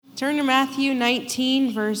Turn to Matthew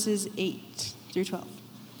 19, verses 8 through 12.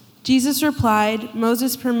 Jesus replied,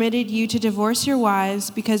 "Moses permitted you to divorce your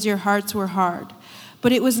wives because your hearts were hard.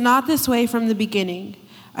 But it was not this way from the beginning.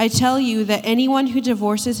 I tell you that anyone who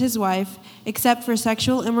divorces his wife, except for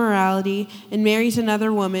sexual immorality, and marries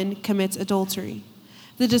another woman, commits adultery."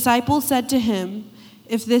 The disciples said to him,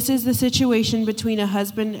 "If this is the situation between a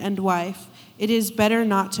husband and wife, it is better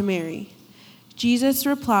not to marry." Jesus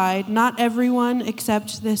replied, "Not everyone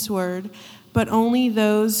accepts this word, but only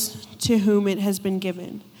those to whom it has been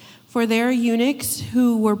given. For there are eunuchs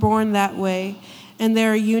who were born that way, and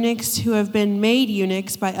there are eunuchs who have been made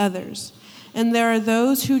eunuchs by others. And there are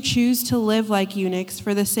those who choose to live like eunuchs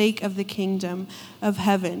for the sake of the kingdom of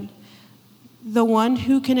heaven. The one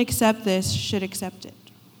who can accept this should accept it."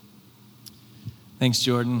 Thanks,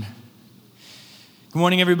 Jordan. Good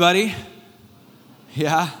morning, everybody.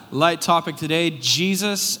 Yeah, light topic today,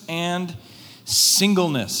 Jesus and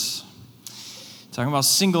singleness. Talking about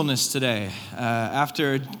singleness today.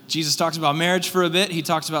 After Jesus talks about marriage for a bit, he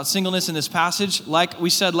talks about singleness in this passage. Like we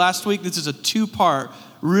said last week, this is a two-part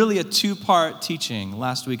teaching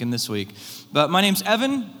last week and this week. But my name's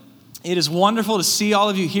Evan. It is wonderful to see all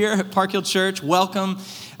of you here at Park Hill Church. Welcome.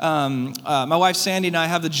 My wife Sandy and I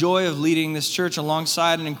have the joy of leading this church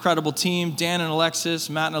alongside an incredible team, Dan and Alexis,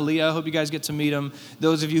 Matt and Aaliyah. I hope you guys get to meet them.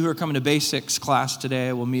 Those of you who are coming to basics class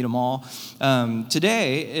today, we'll meet them all.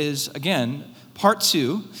 Today is, again, part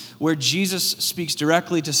 2, where Jesus speaks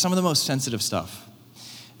directly to some of the most sensitive stuff,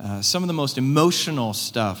 some of the most emotional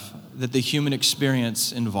stuff that the human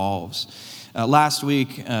experience involves. Last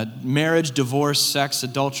week, marriage, divorce, sex,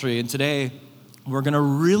 adultery, and today we're going to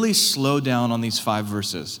really slow down on these 5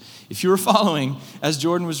 verses. If you were following, as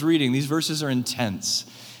Jordan was reading, these verses are intense.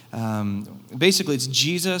 Basically, it's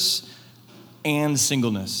Jesus and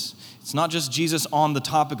singleness. It's not just Jesus on the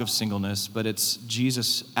topic of singleness, but it's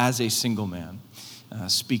Jesus as a single man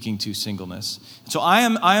speaking to singleness. So I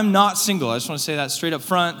am not single. I just want to say that straight up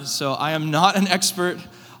front. So I am not an expert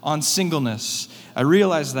on singleness. I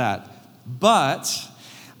realize that. But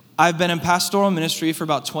I've been in pastoral ministry for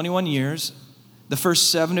about 21 years. The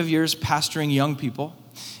first 7 years pastoring young people,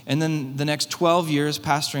 and then the next 12 years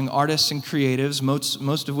pastoring artists and creatives,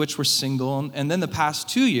 most of which were single, and then the past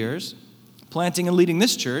 2 years planting and leading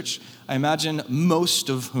this church, I imagine most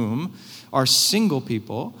of whom are single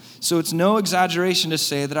people. So it's no exaggeration to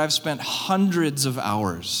say that I've spent hundreds of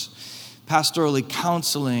hours pastorally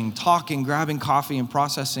counseling, talking, grabbing coffee, and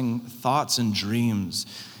processing thoughts and dreams,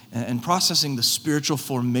 and processing the spiritual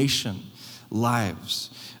formation lives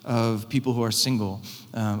of people who are single.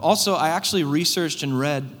 Also, I actually researched and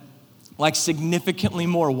read significantly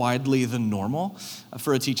more widely than normal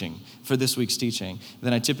for this week's teaching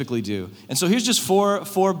than I typically do. And so here's just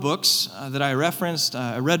four books that I referenced.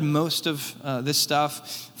 I read most of this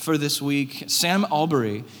stuff for this week. Sam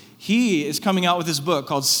Allberry, he is coming out with his book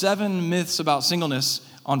called 7 Myths About Singleness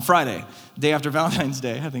on Friday, day after Valentine's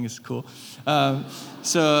Day. I think it's cool.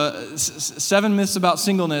 So 7 Myths About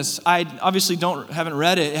Singleness. I obviously haven't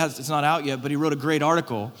read it. It's not out yet, but he wrote a great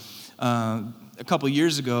article a couple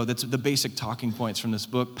years ago that's the basic talking points from this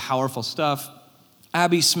book. Powerful stuff.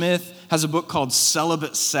 Abby Smith has a book called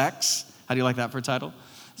Celibate Sex. How do you like that for a title?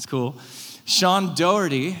 It's cool. Sean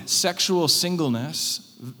Doherty, Sexual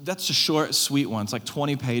Singleness. That's a short, sweet one. It's like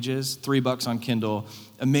 20 pages, $3 on Kindle.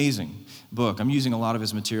 Amazing book. I'm using a lot of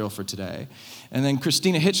his material for today. And then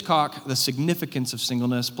Christina Hitchcock, The Significance of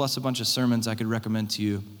Singleness, plus a bunch of sermons I could recommend to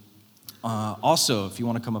you. Also, if you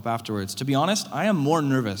want to come up afterwards. To be honest, I am more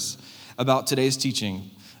nervous about today's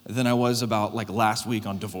teaching than I was about last week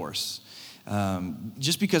on divorce.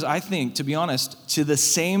 Just because I think, to be honest, to the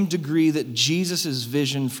same degree that Jesus'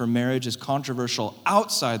 vision for marriage is controversial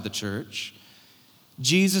outside the church,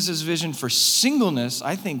 Jesus' vision for singleness,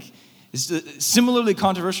 I think, is similarly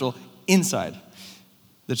controversial inside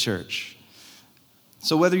the church.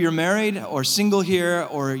 So whether you're married or single here,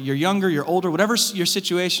 or you're younger, you're older, whatever your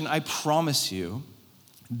situation, I promise you,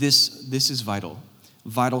 this is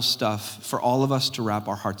vital stuff for all of us to wrap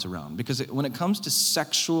our hearts around. Because when it comes to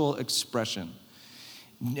sexual expression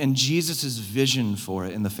and Jesus' vision for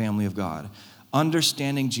it in the family of God,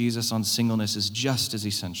 understanding Jesus on singleness is just as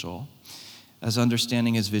essential as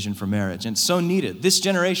understanding his vision for marriage. And so needed. This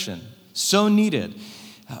generation, so needed.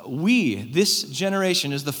 This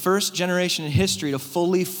generation is the first generation in history to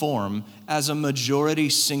fully form as a majority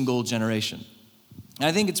single generation. And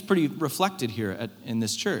I think it's pretty reflected here in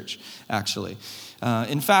this church, actually.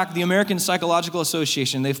 In fact, the American Psychological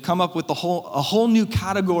Association, they've come up with a whole new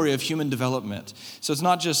category of human development. So it's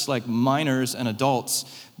not just minors and adults,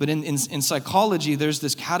 but in psychology, there's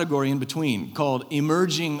this category in between called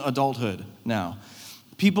emerging adulthood now.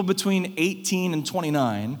 People between 18 and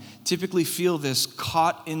 29 typically feel this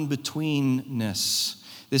caught in betweenness.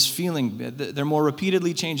 This feeling, they're more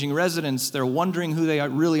repeatedly changing residence. They're wondering who they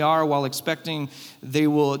really are while expecting they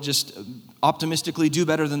will just optimistically do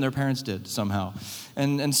better than their parents did somehow.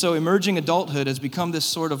 And so emerging adulthood has become this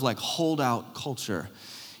sort of like holdout culture.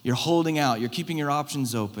 You're holding out. You're keeping your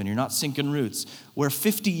options open. You're not sinking roots. Where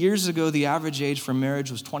 50 years ago, the average age for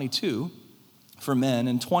marriage was 22 for men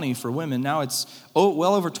and 20 for women. Now it's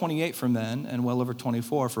well over 28 for men and well over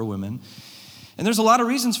 24 for women. And there's a lot of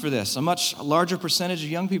reasons for this. A much larger percentage of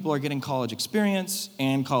young people are getting college experience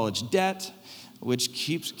and college debt, which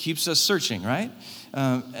keeps us searching, right?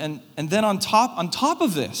 And then on top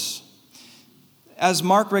of this, as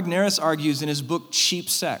Mark Regnerus argues in his book Cheap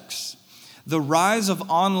Sex, the rise of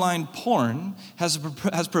online porn has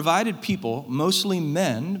provided people, mostly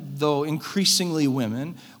men, though increasingly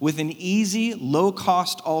women, with an easy,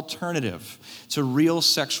 low-cost alternative to real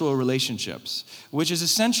sexual relationships, which has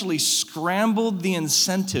essentially scrambled the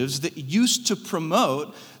incentives that used to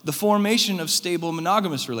promote the formation of stable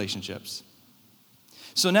monogamous relationships.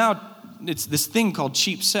 So now it's this thing called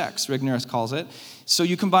cheap sex, Regnerus calls it. So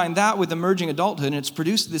you combine that with emerging adulthood, and it's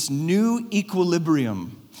produced this new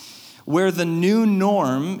equilibrium where the new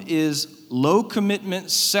norm is low commitment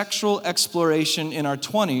sexual exploration in our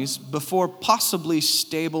 20s before possibly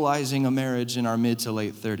stabilizing a marriage in our mid to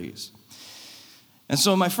late 30s. And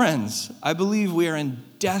so, my friends, I believe we are in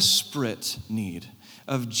desperate need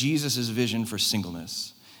of Jesus' vision for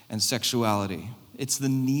singleness and sexuality. It's the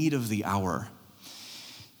need of the hour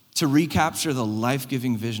to recapture the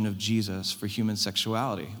life-giving vision of Jesus for human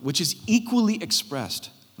sexuality, which is equally expressed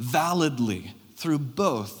validly through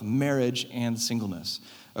both marriage and singleness,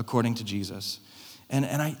 according to Jesus. And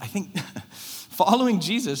I think following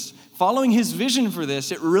Jesus, following his vision for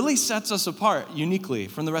this, it really sets us apart uniquely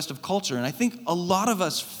from the rest of culture. And I think a lot of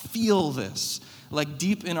us feel this, like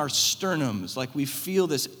deep in our sternums, like we feel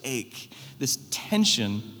this ache, this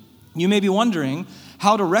tension. You may be wondering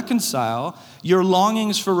how to reconcile your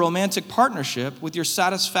longings for romantic partnership with your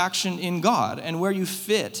satisfaction in God and where you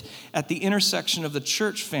fit at the intersection of the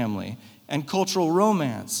church family and cultural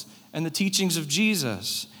romance, and the teachings of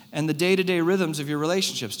Jesus, and the day-to-day rhythms of your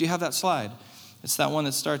relationships. Do you have that slide? It's that one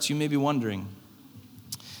that starts, you may be wondering.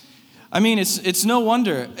 I mean, it's no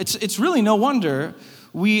wonder, it's really no wonder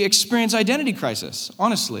we experience identity crisis,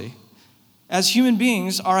 honestly. As human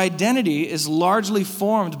beings, our identity is largely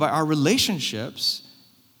formed by our relationships,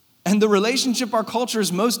 and the relationship our culture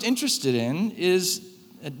is most interested in is,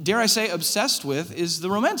 dare I say, obsessed with, is the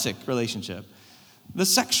romantic relationship. The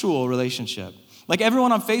sexual relationship. Like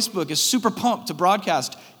everyone on Facebook is super pumped to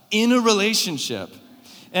broadcast in a relationship.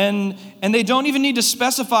 And they don't even need to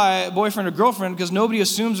specify boyfriend or girlfriend because nobody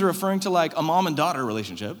assumes they're referring to like a mom and daughter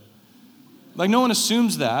relationship. Like no one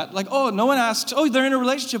assumes that. Like, no one asks, they're in a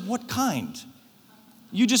relationship. What kind?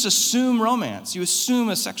 You just assume romance. You assume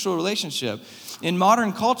a sexual relationship. In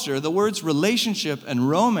modern culture, the words relationship and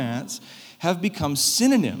romance have become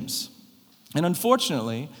synonyms. And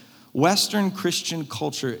unfortunately, Western Christian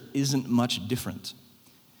culture isn't much different.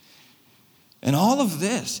 And all of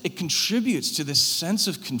this, it contributes to this sense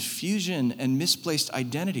of confusion and misplaced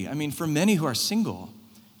identity. I mean, for many who are single,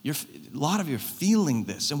 a lot of you are feeling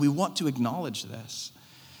this, and we want to acknowledge this.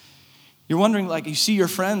 You're wondering, like, you see your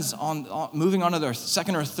friends moving on to their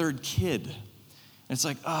second or third kid. And it's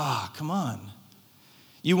like, come on.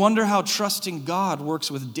 You wonder how trusting God works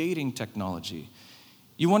with dating technology.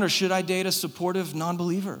 You wonder, should I date a supportive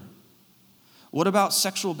non-believer? What about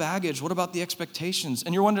sexual baggage? What about the expectations?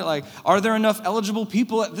 And you're wondering, like, are there enough eligible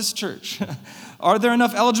people at this church? Are there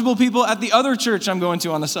enough eligible people at the other church I'm going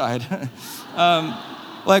to on the side?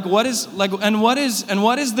 What is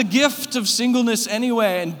the gift of singleness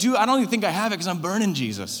anyway? And I don't even think I have it because I'm burning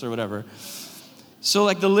Jesus or whatever. So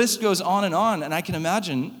like the list goes on, and I can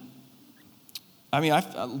imagine. I mean,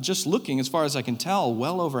 just looking as far as I can tell,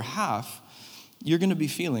 well over half, you're going to be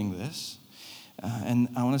feeling this. And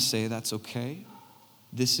I want to say that's okay.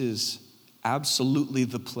 This is absolutely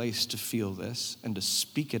the place to feel this and to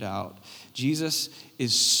speak it out. Jesus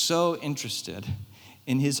is so interested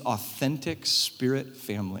in his authentic spirit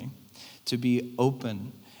family to be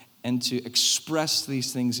open and to express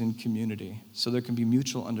these things in community so there can be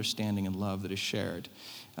mutual understanding and love that is shared.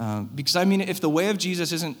 Because, I mean, if the way of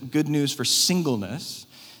Jesus isn't good news for singleness,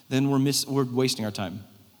 then we're wasting our time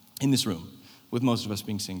in this room, with most of us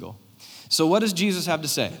being single. So what does Jesus have to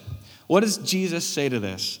say? What does Jesus say to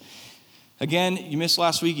this? Again, you missed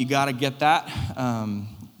last week. You got to get that.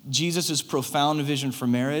 Jesus' profound vision for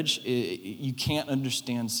marriage, you can't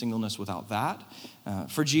understand singleness without that.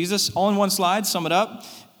 For Jesus, all in one slide, sum it up.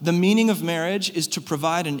 the meaning of marriage is to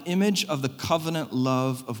provide an image of the covenant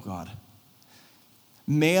love of God.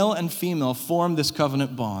 Male and female form this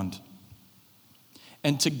covenant bond.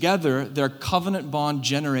 And together, their covenant bond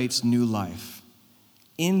generates new life.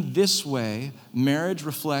 In this way, marriage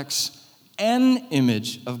reflects an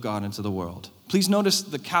image of God into the world. Please notice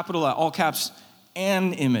the capital, all caps,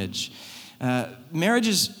 an image. Marriage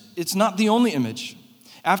it's not the only image.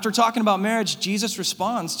 After talking about marriage, Jesus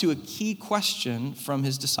responds to a key question from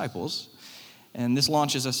his disciples. And this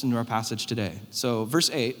launches us into our passage today. So, verse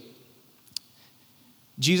 8.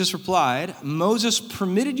 Jesus replied, Moses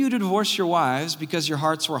permitted you to divorce your wives because your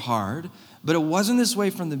hearts were hard, but it wasn't this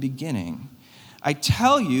way from the beginning. I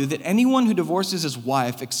tell you that anyone who divorces his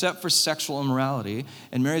wife except for sexual immorality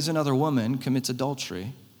and marries another woman commits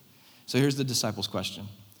adultery. So here's the disciples' question.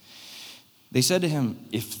 They said to him,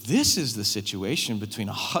 if this is the situation between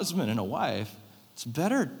a husband and a wife, it's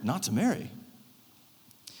better not to marry.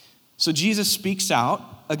 So Jesus speaks out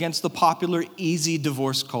against the popular easy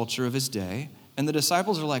divorce culture of his day. And the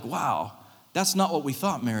disciples are like, wow, that's not what we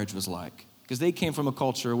thought marriage was like. Because they came from a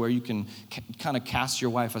culture where you can kind of cast your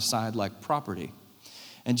wife aside like property.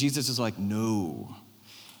 And Jesus is like, no,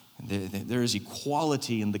 there is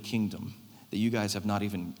equality in the kingdom that you guys have not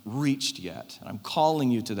even reached yet. And I'm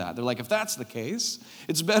calling you to that. They're like, if that's the case,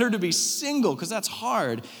 it's better to be single because that's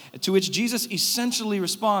hard. To which Jesus essentially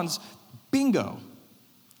responds, bingo.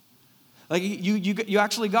 Like you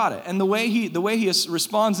actually got it. And the way he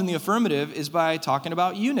responds in the affirmative is by talking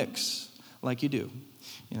about eunuchs, like you do,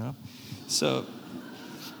 you know. So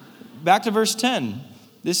back to verse 10.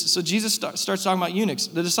 So Jesus starts talking about eunuchs.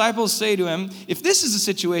 The disciples say to him, if this is a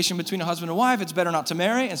situation between a husband and wife, it's better not to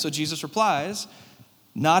marry. And so Jesus replies,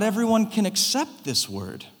 not everyone can accept this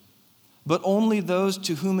word, but only those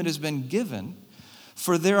to whom it has been given.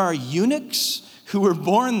 For there are eunuchs who were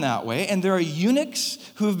born that way, and there are eunuchs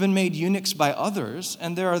who have been made eunuchs by others,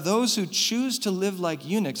 and there are those who choose to live like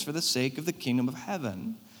eunuchs for the sake of the kingdom of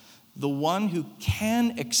heaven. The one who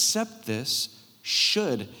can accept this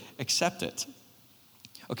should accept it.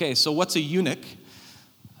 Okay, so what's a eunuch?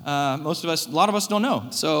 A lot of us don't know,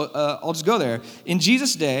 so I'll just go there. In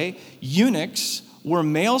Jesus' day, eunuchs were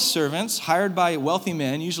male servants hired by wealthy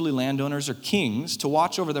men, usually landowners or kings, to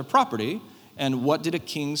watch over their property. And what did a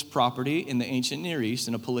king's property in the ancient Near East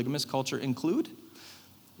in a polygamous culture include?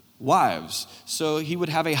 Wives. So he would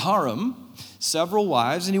have a harem, several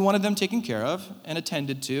wives, and he wanted them taken care of and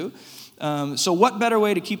attended to. So what better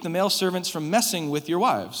way to keep the male servants from messing with your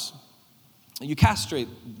wives? You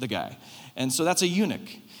castrate the guy. And so that's a eunuch.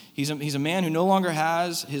 He's a man who no longer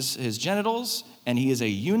has his genitals, and he is a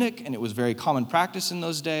eunuch, and it was very common practice in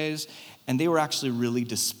those days, and they were actually really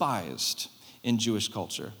despised in Jewish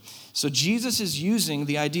culture. So Jesus is using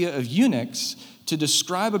the idea of eunuchs to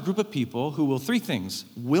describe a group of people who will three things: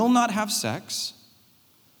 will not have sex,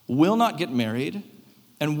 will not get married,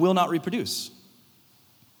 and will not reproduce.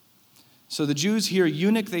 So the Jews hear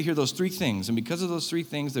eunuch, they hear those three things, and because of those three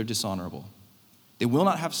things, they're dishonorable. They will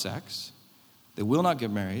not have sex, they will not get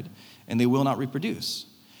married, and they will not reproduce.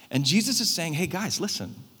 And Jesus is saying, hey guys,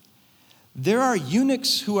 listen. There are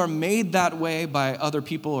eunuchs who are made that way by other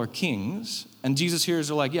people or kings. And Jesus hears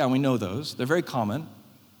are like, yeah, we know those. They're very common.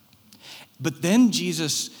 But then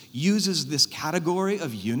Jesus uses this category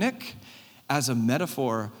of eunuch as a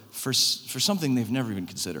metaphor for something they've never even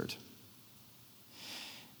considered.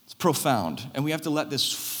 It's profound. And we have to let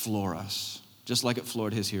this floor us, just like it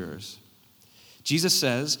floored his hearers. Jesus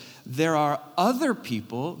says, there are other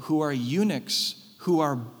people who are eunuchs who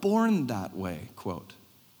are born that way, quote.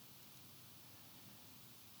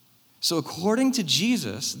 So according to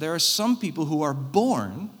Jesus, there are some people who are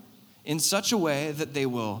born in such a way that they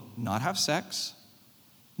will not have sex,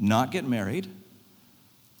 not get married,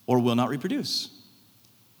 or will not reproduce.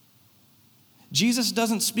 Jesus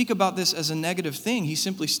doesn't speak about this as a negative thing. He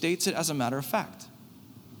simply states it as a matter of fact.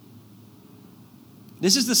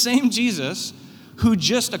 This is the same Jesus who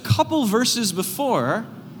just a couple verses before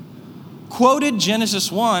quoted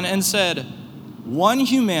Genesis 1 and said,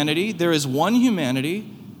 there is one humanity,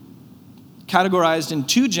 categorized in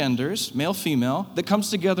two genders, male, female, that comes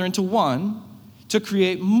together into one to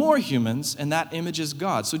create more humans, and that image is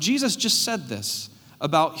God. So Jesus just said this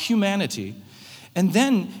about humanity. And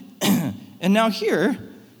then, and now here,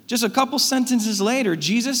 just a couple sentences later,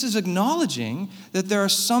 Jesus is acknowledging that there are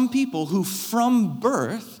some people who from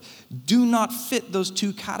birth do not fit those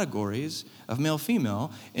two categories of male,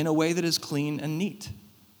 female in a way that is clean and neat.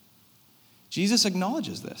 Jesus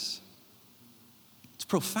acknowledges this. It's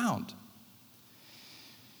profound.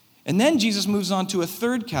 And then Jesus moves on to a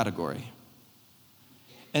third category.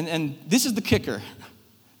 And this is the kicker.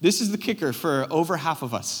 This is the kicker for over half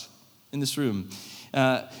of us in this room.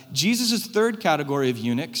 Jesus' third category of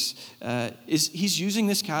eunuchs he's using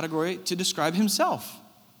this category to describe himself.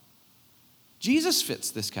 Jesus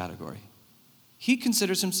fits this category. He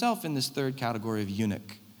considers himself in this third category of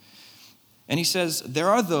eunuch. And he says, there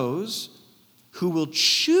are those who will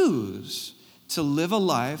choose to live a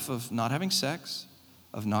life of not having sex,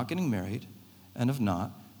 of not getting married, and of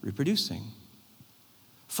not reproducing.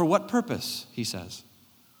 For what purpose, he says?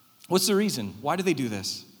 What's the reason? Why do they do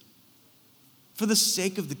this? For the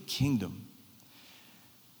sake of the kingdom.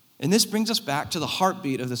 And this brings us back to the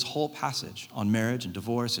heartbeat of this whole passage on marriage and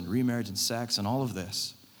divorce and remarriage and sex and all of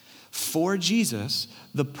this. For Jesus,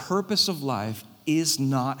 the purpose of life is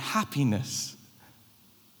not happiness.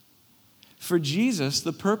 For Jesus,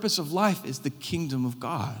 the purpose of life is the kingdom of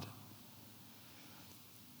God.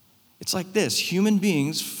 It's like this: human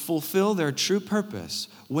beings fulfill their true purpose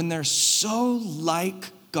when they're so like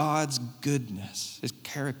God's goodness, his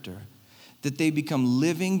character, that they become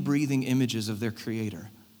living, breathing images of their Creator.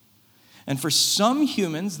 And for some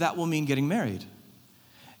humans, that will mean getting married.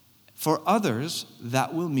 For others,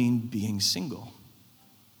 that will mean being single.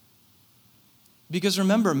 Because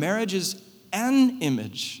remember, marriage is an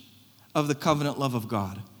image of the covenant love of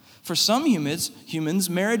God. For some humans,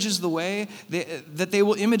 marriage is the way that they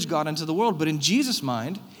will image God into the world. But in Jesus'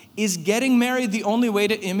 mind, is getting married the only way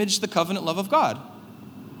to image the covenant love of God?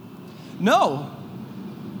 No.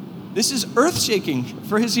 This is earth-shaking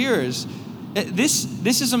for his hearers.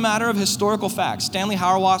 This is a matter of historical facts. Stanley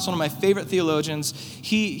Hauerwas, one of my favorite theologians,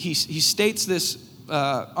 he states this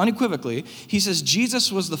unequivocally. He says,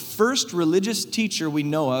 Jesus was the first religious teacher we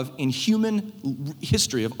know of in human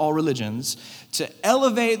history of all religions to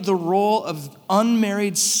elevate the role of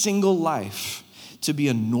unmarried single life to be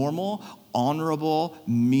a normal, honorable,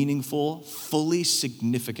 meaningful, fully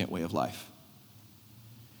significant way of life.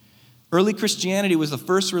 Early Christianity was the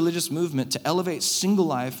first religious movement to elevate single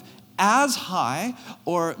life as high,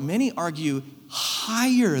 or many argue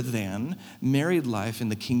higher than, married life in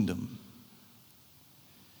the kingdom.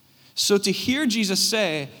 So to hear Jesus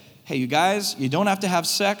say, hey, you guys, you don't have to have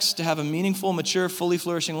sex to have a meaningful, mature, fully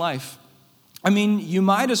flourishing life. I mean, you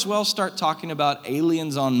might as well start talking about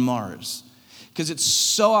aliens on Mars, because it's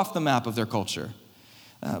so off the map of their culture.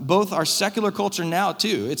 Both our secular culture now,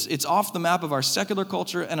 too. It's off the map of our secular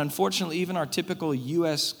culture and, unfortunately, even our typical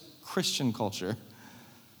U.S. Christian culture.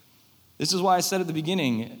 This is why I said at the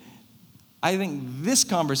beginning, I think this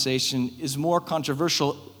conversation is more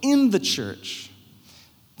controversial in the church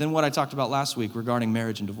than what I talked about last week regarding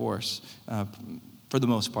marriage and divorce, for the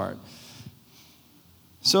most part.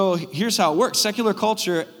 So here's how it works. Secular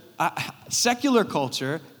culture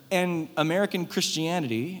and American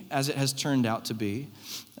Christianity, as it has turned out to be,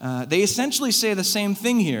 they essentially say the same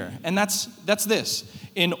thing here, and that's this.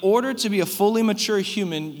 In order to be a fully mature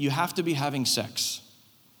human, you have to be having sex.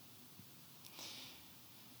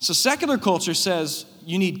 So secular culture says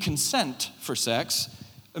you need consent for sex.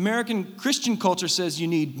 American Christian culture says you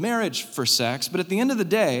need marriage for sex, but at the end of the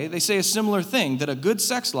day, they say a similar thing, that a good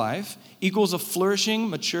sex life equals a flourishing,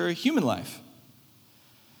 mature human life.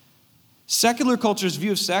 Secular culture's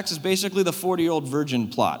view of sex is basically the 40-year-old virgin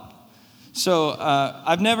plot. So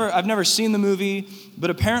I've never seen the movie, but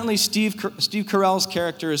apparently Steve Carell's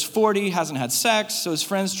character is 40, hasn't had sex, so his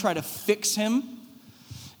friends try to fix him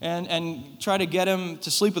and try to get him to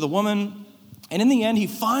sleep with a woman. And in the end, he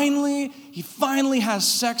finally has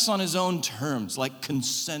sex on his own terms, like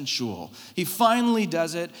consensual. He finally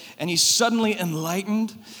does it, and he's suddenly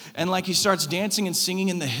enlightened, and like he starts dancing and singing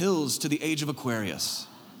in the hills to the age of Aquarius.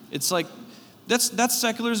 It's like, that's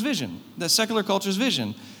secular's vision, that's secular culture's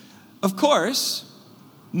vision. Of course,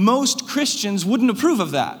 most Christians wouldn't approve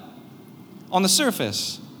of that on the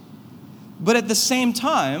surface. But at the same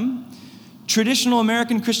time, traditional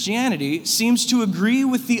American Christianity seems to agree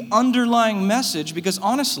with the underlying message, because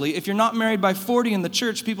honestly, if you're not married by 40 in the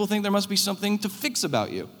church, people think there must be something to fix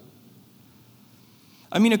about you.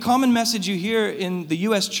 I mean, a common message you hear in the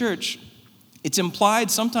U.S. church, it's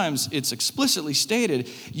implied, sometimes it's explicitly stated,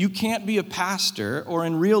 you can't be a pastor or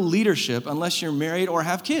in real leadership unless you're married or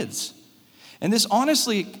have kids. And this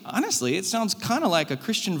honestly, it sounds kind of like a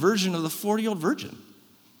Christian version of the 40-year-old virgin.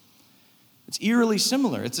 It's eerily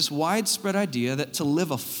similar. It's this widespread idea that to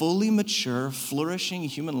live a fully mature, flourishing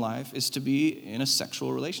human life is to be in a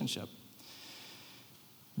sexual relationship.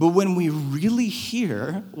 But when we really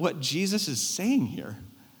hear what Jesus is saying here,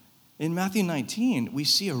 in Matthew 19, we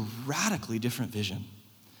see a radically different vision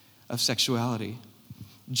of sexuality.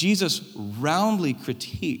 Jesus roundly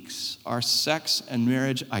critiques our sex and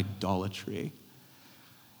marriage idolatry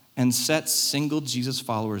and sets single Jesus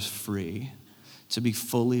followers free to be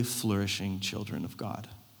fully flourishing children of God.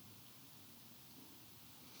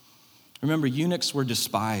 Remember, eunuchs were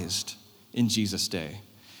despised in Jesus' day.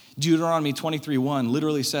 Deuteronomy 23:1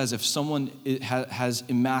 literally says if someone has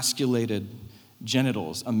emasculated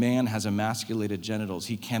genitals, a man has emasculated genitals,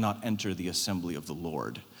 he cannot enter the assembly of the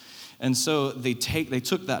Lord. And so they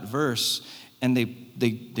took that verse and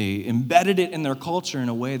they embedded it in their culture in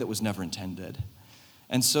a way that was never intended.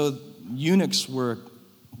 And so eunuchs were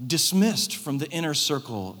dismissed from the inner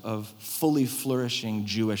circle of fully flourishing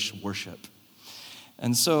Jewish worship.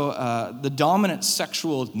 And so the dominant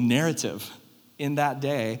sexual narrative in that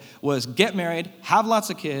day was get married, have lots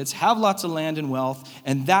of kids, have lots of land and wealth,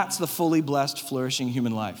 and that's the fully blessed, flourishing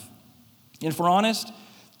human life. And if we're honest,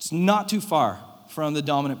 it's not too far from the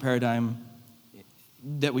dominant paradigm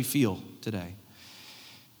that we feel today.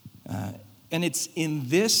 And it's in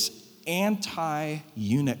this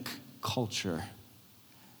anti-eunuch culture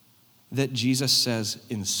that Jesus says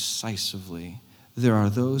incisively, there are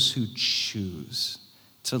those who choose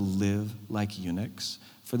to live like eunuchs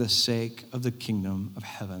for the sake of the kingdom of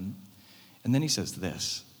heaven. And then he says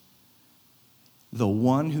this, the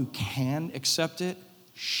one who can accept it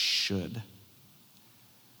should.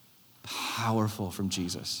 Powerful from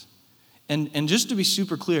Jesus. And just to be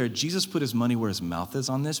super clear, Jesus put his money where his mouth is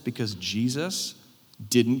on this because Jesus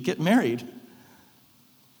didn't get married.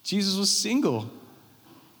 Jesus was single.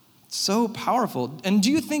 So powerful. And do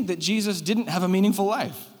you think that Jesus didn't have a meaningful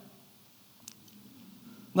life?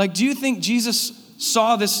 Like, do you think Jesus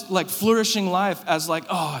saw this like flourishing life as like,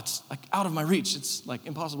 oh, it's like out of my reach. It's like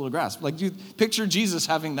impossible to grasp. Like, do you picture Jesus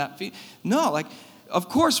having that? No, like, of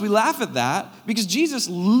course we laugh at that because Jesus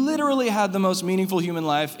literally had the most meaningful human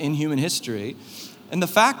life in human history. And the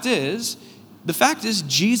fact is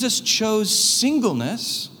Jesus chose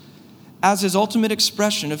singleness as his ultimate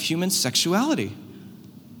expression of human sexuality.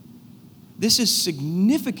 This is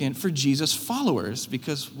significant for Jesus' followers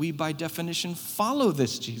because we, by definition, follow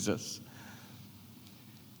this Jesus.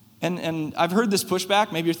 And I've heard this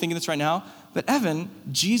pushback. Maybe you're thinking this right now. But Evan,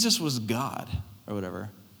 Jesus was God or whatever.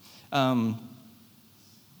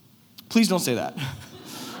 Please don't say that.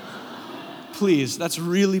 Please, that's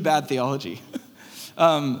really bad theology.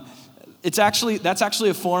 That's actually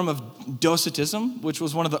a form of Docetism, which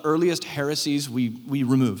was one of the earliest heresies we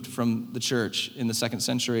removed from the church in the 2nd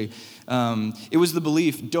century. It was the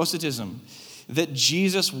belief, Docetism, that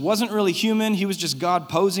Jesus wasn't really human. He was just God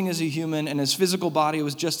posing as a human, and his physical body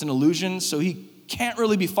was just an illusion, so he can't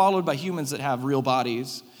really be followed by humans that have real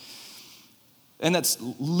bodies. And that's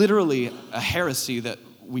literally a heresy that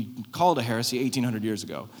we called a heresy 1,800 years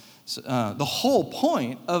ago. The whole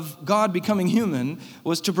point of God becoming human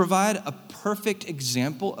was to provide a perfect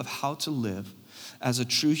example of how to live as a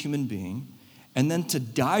true human being, and then to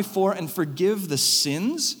die for and forgive the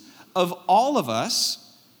sins of all of us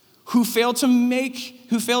who failed to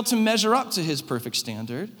measure up to his perfect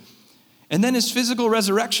standard. And then his physical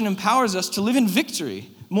resurrection empowers us to live in victory,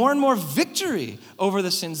 more and more victory over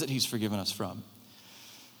the sins that he's forgiven us from.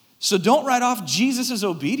 So don't write off Jesus'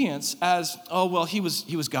 obedience as, oh, well, he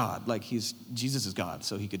was God. Like, Jesus is God,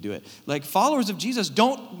 so he could do it. Like, followers of Jesus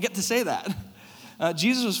don't get to say that.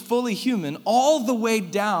 Jesus was fully human all the way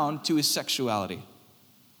down to his sexuality.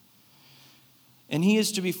 And he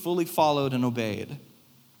is to be fully followed and obeyed.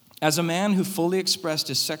 As a man who fully expressed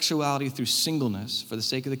his sexuality through singleness for the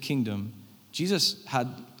sake of the kingdom, Jesus had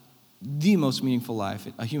the most meaningful life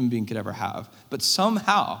a human being could ever have. But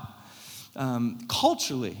somehow,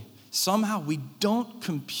 culturally, we don't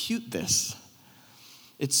compute this.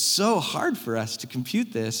 It's so hard for us to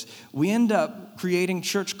compute this. We end up creating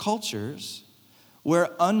church cultures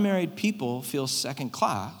where unmarried people feel second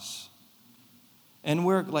class, and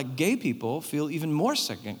where like gay people feel even more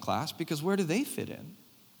second class because where do they fit in?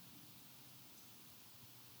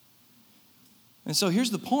 And so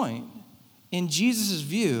here's the point. In Jesus'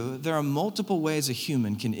 view, there are multiple ways a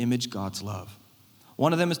human can image God's love.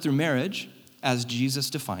 One of them is through marriage, as Jesus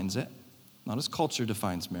defines it. Not as culture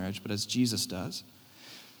defines marriage, but as Jesus does.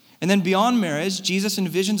 And then beyond marriage, Jesus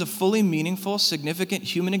envisions a fully meaningful, significant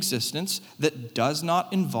human existence that does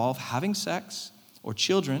not involve having sex or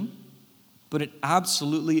children, but it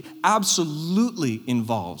absolutely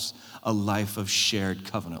involves a life of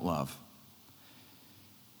shared covenant love.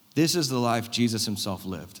 This is the life Jesus himself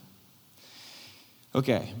lived.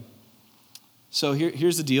 Okay, so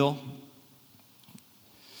here's the deal.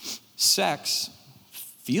 Sex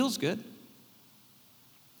feels good.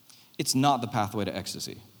 It's not the pathway to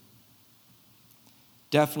ecstasy.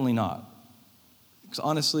 Definitely not. Because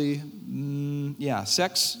honestly,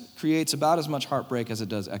 sex creates about as much heartbreak as it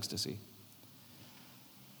does ecstasy.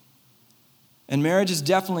 And marriage is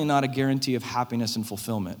definitely not a guarantee of happiness and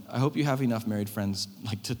fulfillment. I hope you have enough married friends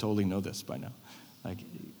to totally know this by now.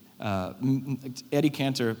 Eddie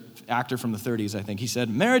Cantor, actor from the 30s, I think, he said,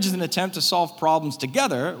 marriage is an attempt to solve problems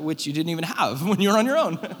together, which you didn't even have when you were on your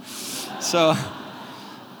own. So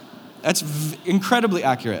that's incredibly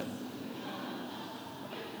accurate.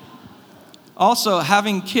 Also,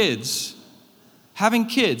 having kids,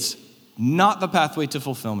 not the pathway to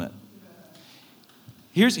fulfillment.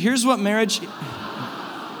 Here's what marriage,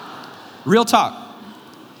 real talk.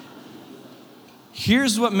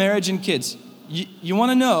 Here's what marriage and kids, you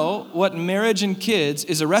want to know what marriage and kids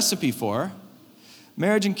is a recipe for?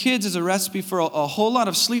 Marriage and kids is a recipe for a whole lot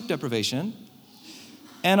of sleep deprivation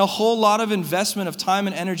and a whole lot of investment of time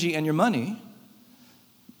and energy and your money.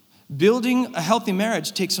 Building a healthy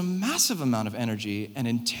marriage takes a massive amount of energy and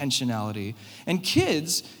intentionality. And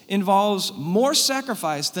kids involves more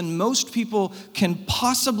sacrifice than most people can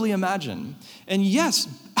possibly imagine. And yes,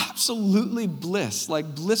 absolutely bliss,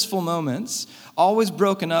 like blissful moments, always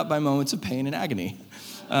broken up by moments of pain and agony.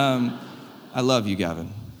 I love you, Gavin.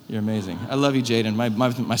 You're amazing. I love you, Jaden.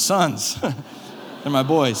 My sons, they're my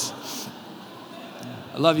boys.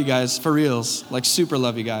 I love you guys, for reals, like super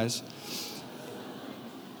love you guys.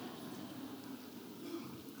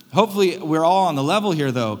 Hopefully, we're all on the level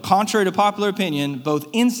here, though. Contrary to popular opinion, both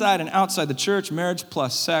inside and outside the church, marriage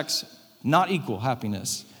plus sex, not equal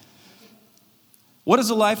happiness. What does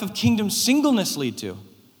a life of kingdom singleness lead to?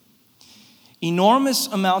 Enormous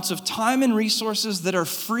amounts of time and resources that are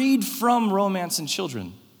freed from romance and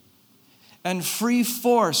children, and free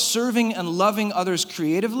for serving and loving others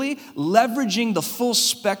creatively, leveraging the full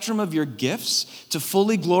spectrum of your gifts to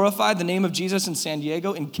fully glorify the name of Jesus in San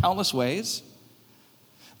Diego in countless ways.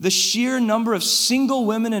 The sheer number of single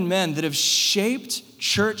women and men that have shaped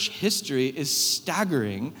church history is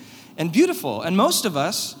staggering and beautiful. And most of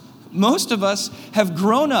us have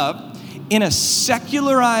grown up in a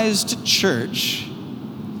secularized church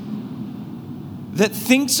that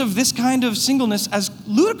thinks of this kind of singleness as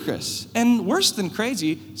ludicrous and, worse than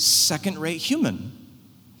crazy, second-rate human.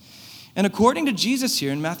 And according to Jesus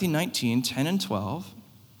here in Matthew 19, 10 and 12,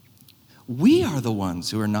 we are the ones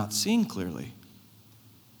who are not seeing clearly.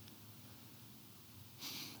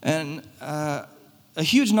 And a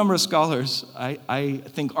huge number of scholars, I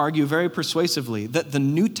think, argue very persuasively that the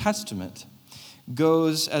New Testament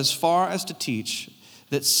goes as far as to teach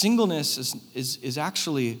that singleness is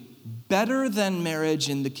actually better than marriage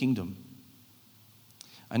in the kingdom.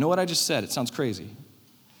 I know what I just said. It sounds crazy.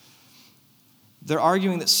 They're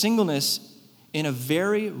arguing that singleness, in a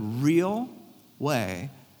very real way,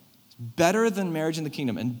 is better than marriage in the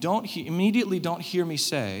kingdom. And immediately don't hear me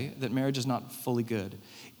say that marriage is not fully good.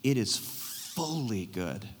 It is fully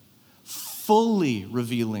good, fully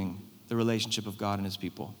revealing the relationship of God and his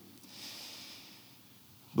people.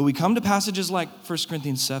 But we come to passages like 1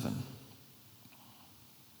 Corinthians 7,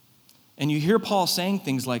 and you hear Paul saying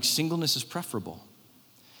things like singleness is preferable.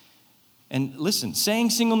 And listen, saying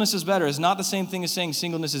singleness is better is not the same thing as saying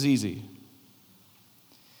singleness is easy.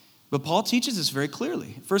 But Paul teaches this very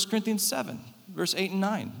clearly. 1 Corinthians 7, verse 8 and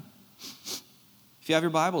 9. If you have your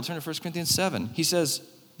Bible, turn to 1 Corinthians 7. He says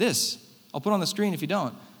this, I'll put on the screen if you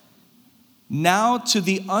don't. Now to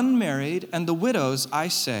the unmarried and the widows I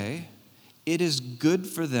say, it is good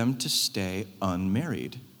for them to stay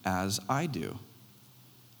unmarried, as I do.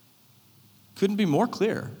 Couldn't be more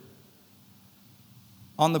clear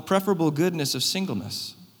on the preferable goodness of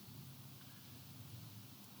singleness.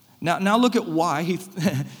 Now look at why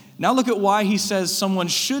he says someone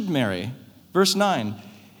should marry. Verse 9.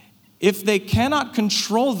 If they cannot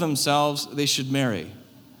control themselves, they should marry.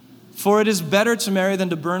 For it is better to marry than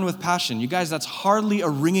to burn with passion. You guys, that's hardly a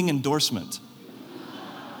ringing endorsement.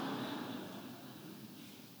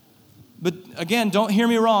 But again, don't hear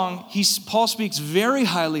me wrong. Paul speaks very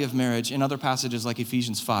highly of marriage in other passages like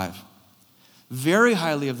Ephesians 5. Very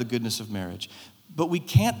highly of the goodness of marriage. But we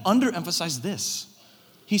can't underemphasize this.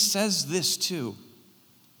 He says this too.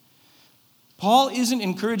 Paul isn't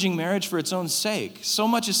encouraging marriage for its own sake, so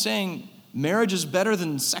much as saying marriage is better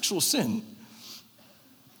than sexual sin.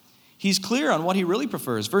 He's clear on what he really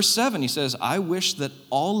prefers. Verse 7, he says, I wish that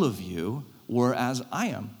all of you were as I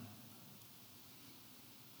am.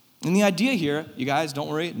 And the idea here, you guys, don't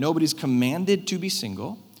worry, nobody's commanded to be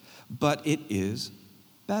single, but it is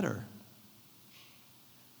better.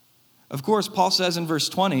 Of course, Paul says in verse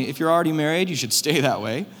 20, if you're already married, you should stay that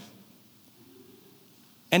way.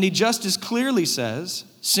 And he just as clearly says,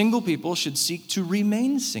 single people should seek to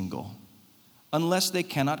remain single unless they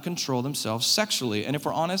cannot control themselves sexually. And if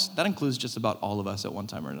we're honest, that includes just about all of us at one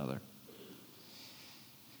time or another.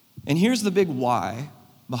 And here's the big why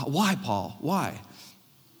Why, Paul? Why?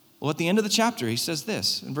 Well, at the end of the chapter, he says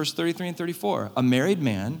this in verse 33 and 34. A married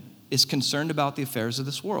man is concerned about the affairs of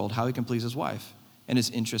this world, how he can please his wife, and his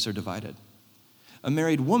interests are divided. A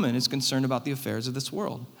married woman is concerned about the affairs of this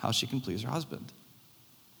world, how she can please her husband.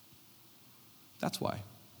 That's why.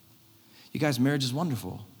 You guys, marriage is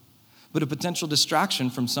wonderful, but a potential distraction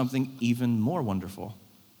from something even more wonderful.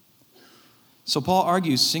 So Paul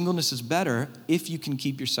argues singleness is better if you can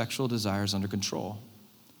keep your sexual desires under control.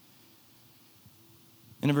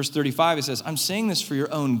 And in verse 35, it says, I'm saying this for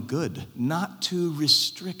your own good, not to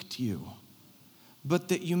restrict you, but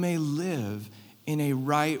that you may live in a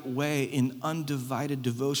right way in undivided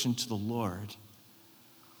devotion to the Lord.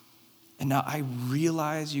 And now I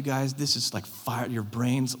realize, you guys, this is like fire your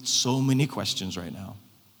brains, so many questions right now.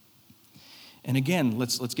 And again,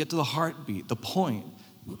 let's get to the heartbeat, the point.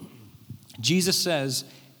 Jesus says,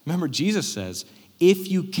 if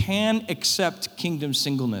you can accept kingdom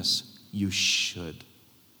singleness, you should.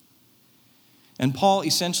 And Paul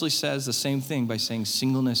essentially says the same thing by saying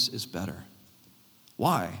singleness is better.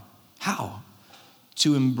 Why? How?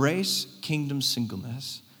 To embrace kingdom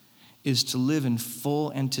singleness is to live in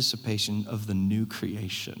full anticipation of the new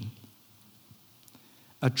creation.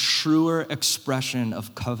 A truer expression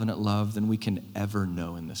of covenant love than we can ever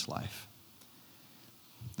know in this life.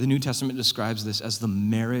 The New Testament describes this as the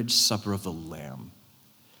marriage supper of the Lamb.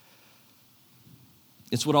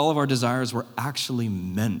 It's what all of our desires were actually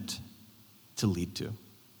meant to lead to.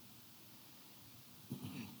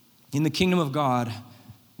 In the kingdom of God,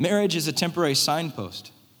 marriage is a temporary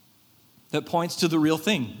signpost that points to the real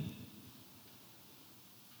thing.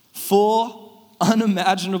 Full,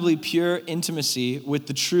 unimaginably pure intimacy with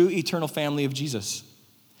the true eternal family of Jesus.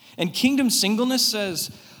 And kingdom singleness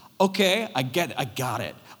says, okay, I got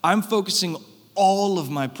it. I'm focusing all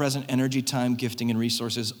of my present energy, time, gifting, and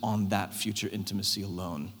resources on that future intimacy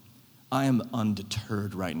alone. I am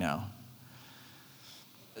undeterred right now.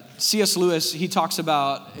 C.S. Lewis, he talks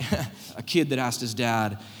about a kid that asked his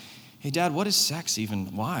dad, hey, Dad, what is sex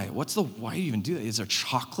even? Why? Why do you even do that? Is there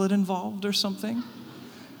chocolate involved or something?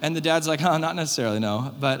 And the dad's like, not necessarily,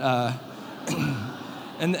 no. But,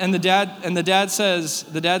 and the dad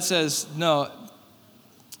says, no,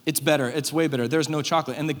 it's better. It's way better. There's no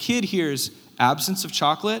chocolate. And the kid hears absence of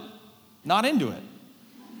chocolate, not into it.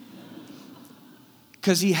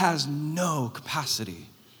 Because he has no capacity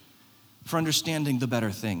for understanding the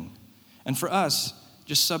better thing. And for us,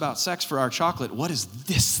 just sub out sex for our chocolate. What is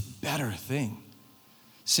this better thing?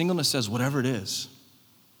 Singleness says, whatever it is,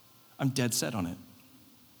 I'm dead set on it.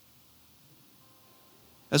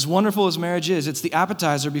 As wonderful as marriage is, it's the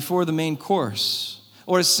appetizer before the main course.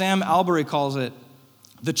 Or as Sam Albury calls it,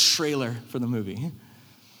 the trailer for the movie.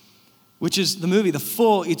 Which is the movie, the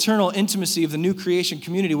full eternal intimacy of the new creation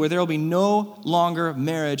community where there will be no longer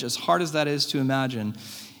marriage, as hard as that is to imagine.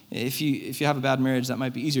 If you have a bad marriage, that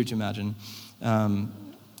might be easier to imagine.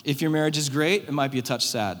 If your marriage is great, it might be a touch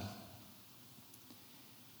sad.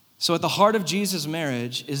 So at the heart of Jesus'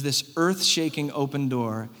 marriage is this earth-shaking open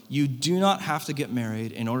door. You do not have to get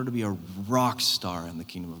married in order to be a rock star in the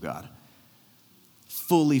kingdom of God.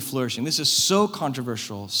 Fully flourishing. This is so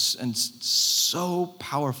controversial and so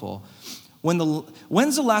powerful.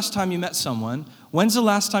 When's the last time you met someone? When's the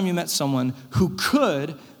last time you met someone who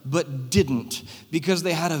could but didn't because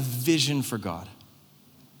they had a vision for God?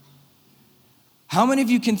 How many of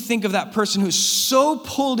you can think of that person who's so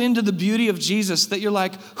pulled into the beauty of Jesus that you're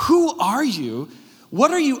like, who are you?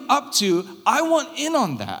 What are you up to? I want in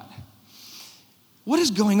on that. What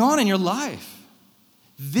is going on in your life?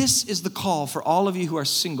 This is the call for all of you who are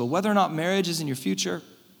single, whether or not marriage is in your future.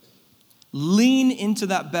 Lean into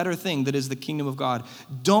that better thing that is the kingdom of God.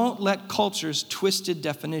 Don't let culture's twisted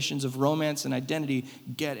definitions of romance and identity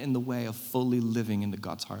get in the way of fully living into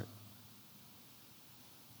God's heart.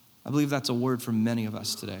 I believe that's a word for many of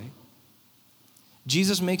us today.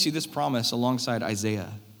 Jesus makes you this promise alongside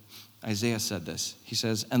Isaiah. Isaiah said this. He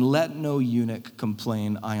says, and let no eunuch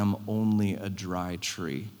complain, I am only a dry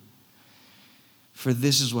tree. For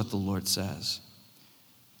this is what the Lord says.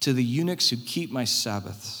 To the eunuchs who keep my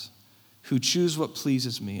Sabbaths, who choose what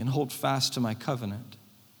pleases me and hold fast to my covenant,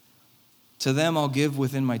 to them I'll give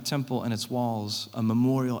within my temple and its walls a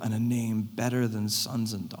memorial and a name better than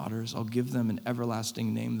sons and daughters. I'll give them an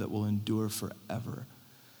everlasting name that will endure forever.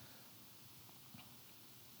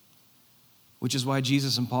 Which is why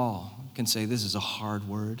Jesus and Paul can say this is a hard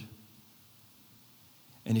word.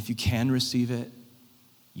 And if you can receive it,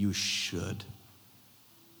 you should.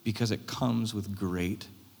 Because it comes with great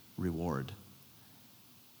reward.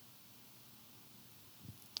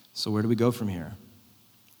 So where do we go from here?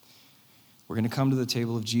 We're going to come to the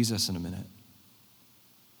table of Jesus in a minute.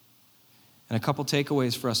 and a couple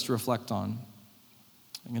takeaways for us to reflect on.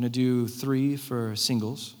 I'm going to do 3 for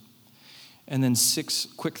singles, and then 6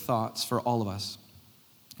 quick thoughts for all of us.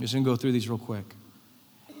 I'm just going to go through these real quick.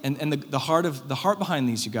 And the heart behind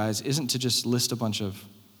these, you guys, isn't to just list a bunch of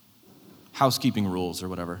housekeeping rules or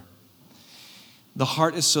whatever. The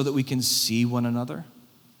heart is so that we can see one another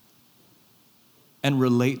and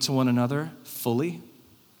relate to one another fully,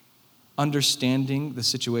 understanding the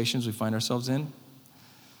situations we find ourselves in,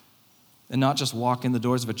 and not just walk in the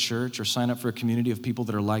doors of a church or sign up for a community of people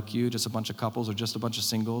that are like you, just a bunch of couples or just a bunch of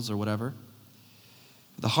singles or whatever.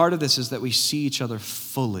 The heart of this is that we see each other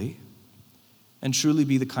fully and truly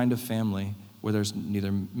be the kind of family where there's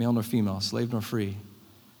neither male nor female, slave nor free,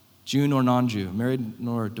 Jew nor non-Jew, married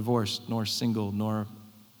nor divorced, nor single,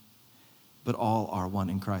 but all are one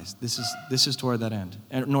in Christ. This is toward that end.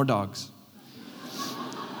 And nor dogs.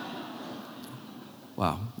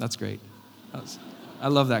 Wow, that's great. I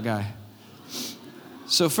love that guy.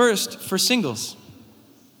 So first, for singles.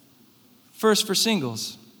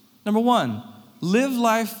 Number 1, live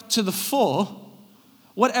life to the full,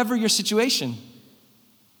 whatever your situation.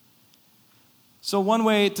 So one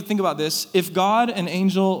way to think about this, if God, an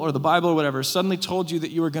angel, or the Bible or whatever suddenly told you that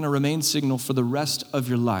you were going to remain single for the rest of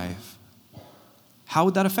your life, how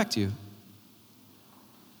would that affect you?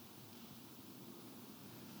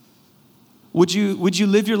 Would you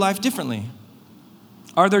live your life differently?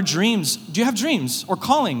 Are there dreams? Do you have dreams or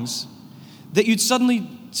callings that you'd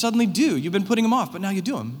suddenly do? You've been putting them off, but now you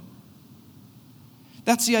do them.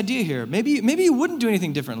 That's the idea here. Maybe you wouldn't do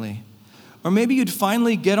anything differently. Or maybe you'd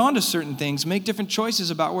finally get onto certain things, make different choices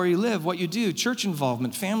about where you live, what you do, church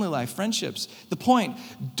involvement, family life, friendships. The point,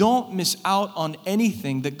 don't miss out on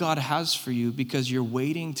anything that God has for you because you're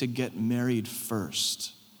waiting to get married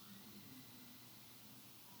first.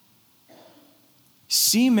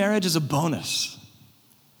 See marriage as a bonus,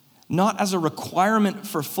 not as a requirement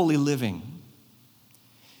for fully living.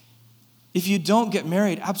 If you don't get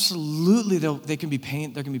married, absolutely there can be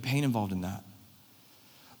pain involved in that.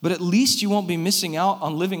 But at least you won't be missing out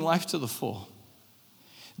on living life to the full.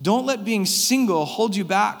 Don't let being single hold you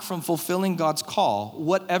back from fulfilling God's call,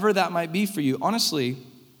 whatever that might be for you. Honestly,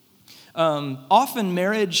 often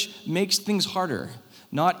marriage makes things harder,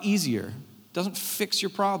 not easier. Doesn't fix your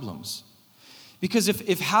problems. Because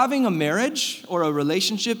if having a marriage or a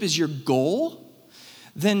relationship is your goal,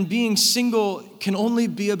 then being single can only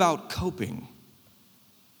be about coping.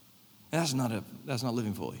 And that's not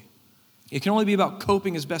living fully. It can only be about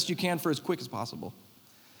coping as best you can for as quick as possible.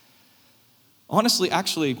 Honestly,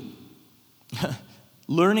 actually,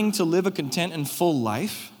 learning to live a content and full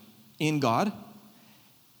life in God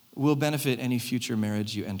will benefit any future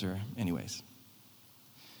marriage you enter anyways.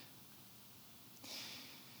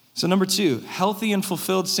 So number 2, healthy and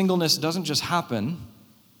fulfilled singleness doesn't just happen.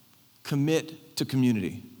 Commit to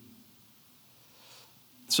community.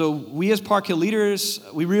 So we as Park Hill leaders,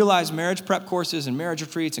 we realize marriage prep courses and marriage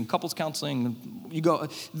retreats and couples counseling,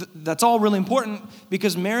 that's all really important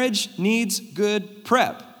because marriage needs good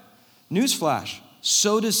prep. Newsflash,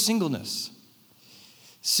 so does singleness.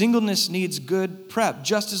 Singleness needs good prep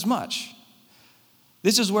just as much.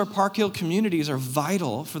 This is where Park Hill communities are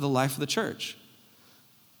vital for the life of the church.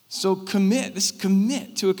 So commit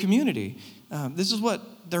to a community. This is what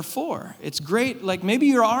they're for. It's great, like maybe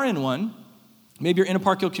you are in one. Maybe you're in a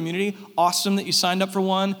Park Hill community. Awesome that you signed up for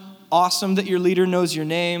one. Awesome that your leader knows your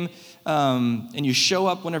name and you show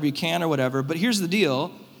up whenever you can or whatever. But here's the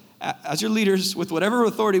deal. As your leaders, with whatever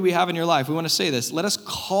authority we have in your life, we want to say this. Let us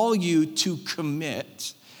call you to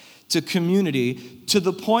commit to community to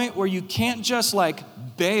the point where you can't just like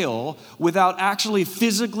bail without actually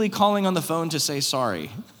physically calling on the phone to say sorry.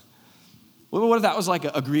 What if that was like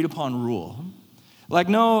an agreed upon rule? Like,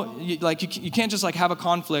 no, you can't just like have a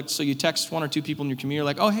conflict, so you text 1 or 2 people in your community,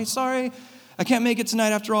 like, oh, hey, sorry, I can't make it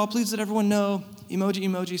tonight after all. Please let everyone know.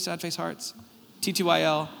 Emoji, sad face hearts,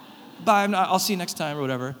 TTYL. Bye, I'll see you next time or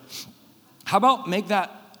whatever. How about make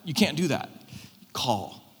that, you can't do that.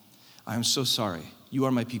 Call. I am so sorry. You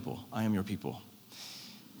are my people. I am your people.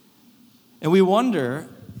 And we wonder,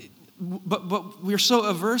 but we're so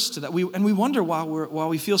averse to that. We wonder why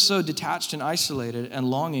we feel so detached and isolated and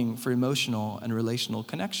longing for emotional and relational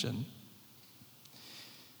connection.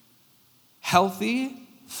 Healthy,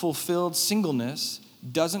 fulfilled singleness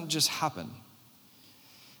doesn't just happen.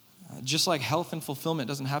 Just like health and fulfillment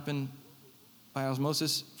doesn't happen by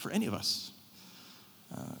osmosis for any of us.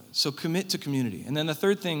 So commit to community. And then the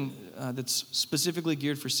third thing that's specifically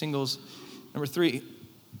geared for singles, number 3,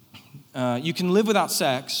 you can live without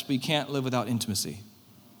sex, but you can't live without intimacy.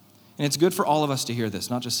 And it's good for all of us to hear this,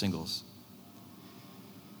 not just singles.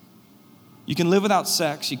 You can live without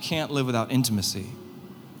sex, you can't live without intimacy.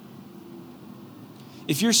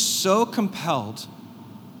 If you're so compelled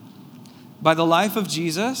by the life of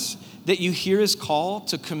Jesus that you hear his call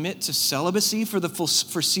to commit to celibacy for the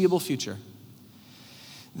foreseeable future,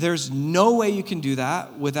 there's no way you can do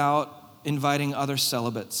that without inviting other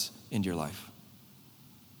celibates into your life,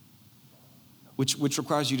 which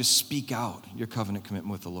requires you to speak out your covenant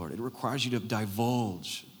commitment with the Lord. It requires you to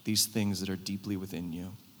divulge these things that are deeply within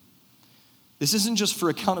you. This isn't just for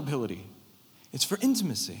accountability. It's for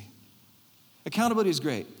intimacy. Accountability is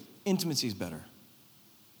great. Intimacy is better.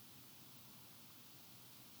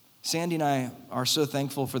 Sandy and I are so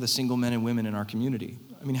thankful for the single men and women in our community.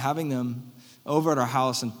 I mean, having them over at our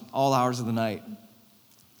house in all hours of the night,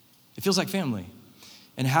 it feels like family.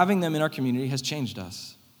 And having them in our community has changed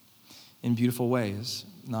us in beautiful ways.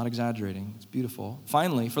 Not exaggerating, it's beautiful.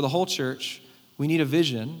 Finally, for the whole church, we need a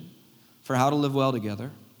vision for how to live well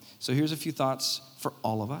together. So here's a few thoughts for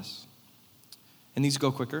all of us. And these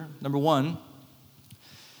go quicker. Number one,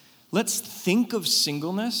 let's think of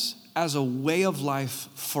singleness as a way of life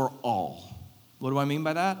for all. What do I mean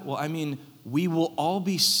by that? Well, I mean, we will all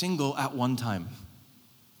be single at one time.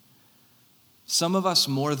 Some of us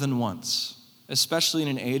more than once, especially in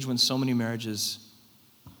an age when so many marriages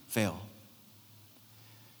fail.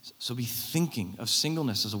 So be thinking of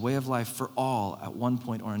singleness as a way of life for all at one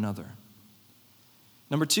point or another.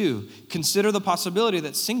 Number two, consider the possibility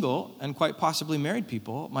that single and quite possibly married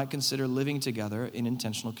people might consider living together in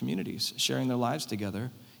intentional communities, sharing their lives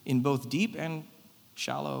together in both deep and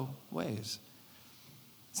shallow ways.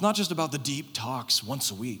 It's not just about the deep talks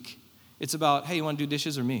once a week. It's about, hey, you want to do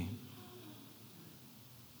dishes or me?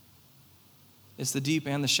 It's the deep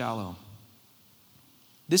and the shallow.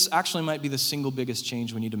 This actually might be the single biggest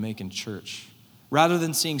change we need to make in church. Rather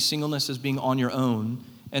than seeing singleness as being on your own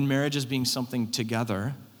and marriage as being something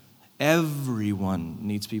together, everyone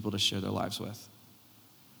needs people to share their lives with.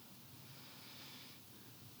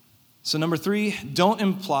 So number three, don't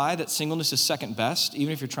imply that singleness is second best,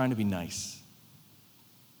 even if you're trying to be nice.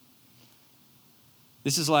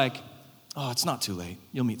 This is like, oh, it's not too late.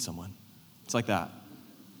 You'll meet someone. It's like that.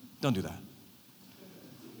 Don't do that.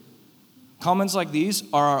 Comments like these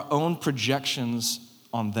are our own projections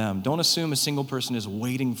on them. Don't assume a single person is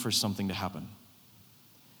waiting for something to happen.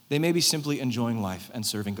 They may be simply enjoying life and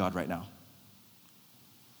serving God right now.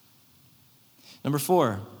 Number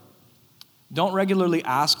four, don't regularly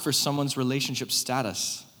ask for someone's relationship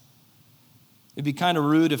status. It'd be kind of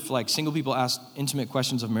rude if single people asked intimate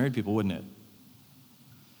questions of married people, wouldn't it?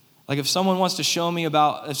 If someone wants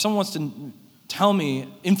to tell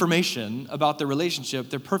me information about their relationship,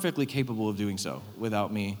 they're perfectly capable of doing so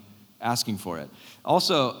without me asking for it.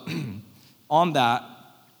 Also, on that,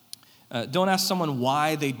 don't ask someone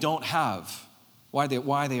why they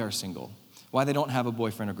are single, why they don't have a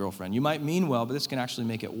boyfriend or girlfriend. You might mean well, but this can actually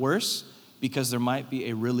make it worse because there might be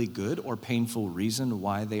a really good or painful reason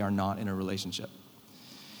why they are not in a relationship.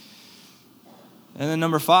 And then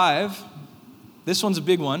number five, this one's a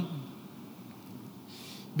big one.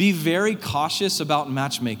 Be very cautious about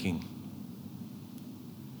matchmaking.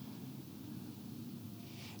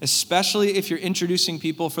 Especially if you're introducing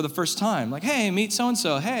people for the first time. Like, hey, meet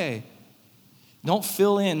so-and-so, hey. Don't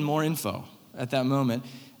fill in more info at that moment.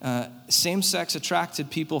 Same-sex attracted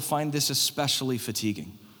people find this especially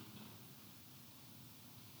fatiguing.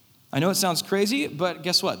 I know it sounds crazy, but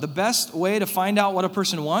guess what? The best way to find out what a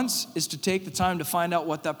person wants is to take the time to find out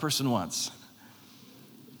what that person wants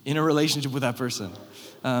in a relationship with that person.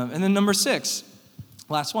 And then number six,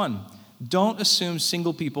 last one. Don't assume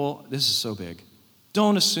single people, this is so big.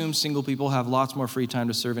 Don't assume single people have lots more free time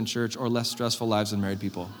to serve in church or less stressful lives than married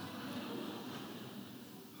people.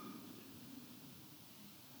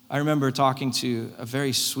 I remember talking to a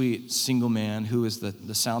very sweet single man who is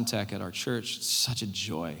the sound tech at our church. It's such a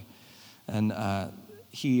joy. And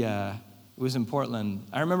he was in Portland.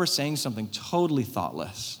 I remember saying something totally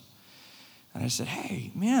thoughtless. And I said,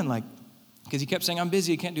 hey, man, because he kept saying, I'm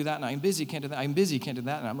busy, I can't do that, and I'm busy, can't do that, I'm busy, can't do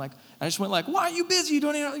that. And I just went why are you busy?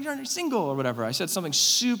 You're single or whatever. I said something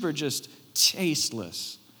super just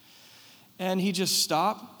tasteless. And he just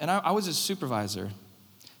stopped, and I was his supervisor.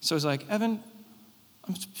 So I was like, Evan,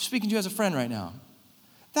 I'm speaking to you as a friend right now.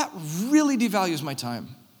 That really devalues my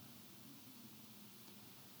time.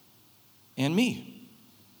 And me.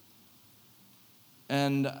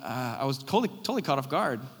 And I was totally caught off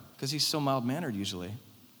guard because he's so mild-mannered usually.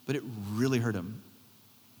 But it really hurt him.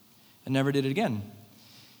 I never did it again.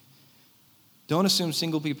 Don't assume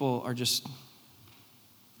single people are just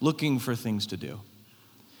looking for things to do.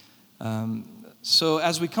 So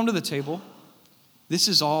as we come to the table, this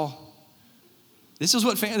is all This is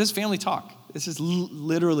what this family talk. This is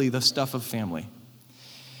literally the stuff of family.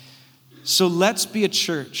 So let's be a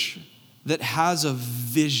church that has a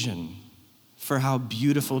vision for how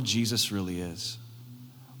beautiful Jesus really is,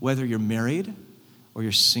 whether you're married or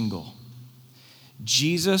you're single.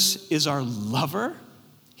 Jesus is our lover.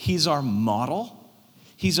 He's our model.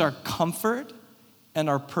 He's our comfort and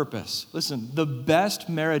our purpose. Listen, the best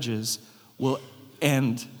marriages will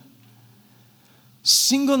end.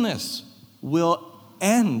 Singleness will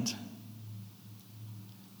end.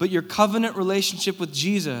 But your covenant relationship with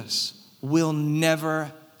Jesus will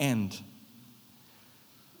never end.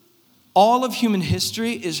 All of human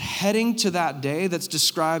history is heading to that day that's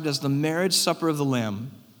described as the marriage supper of the Lamb.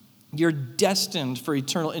 You're destined for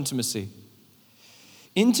eternal intimacy.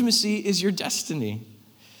 Intimacy is your destiny.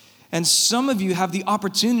 And some of you have the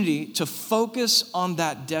opportunity to focus on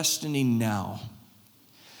that destiny now.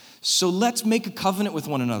 So let's make a covenant with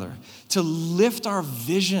one another to lift our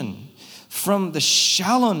vision from the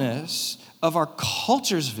shallowness of our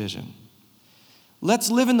culture's vision.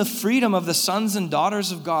 Let's live in the freedom of the sons and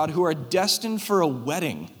daughters of God who are destined for a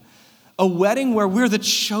wedding where we're the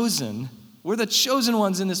chosen. We're the chosen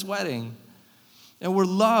ones in this wedding. And we're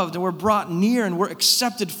loved and we're brought near and we're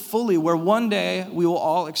accepted fully, where one day we will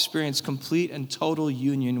all experience complete and total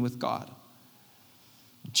union with God.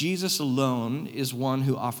 Jesus alone is one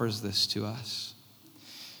who offers this to us.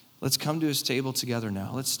 Let's come to his table together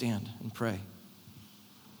now. Let's stand and pray.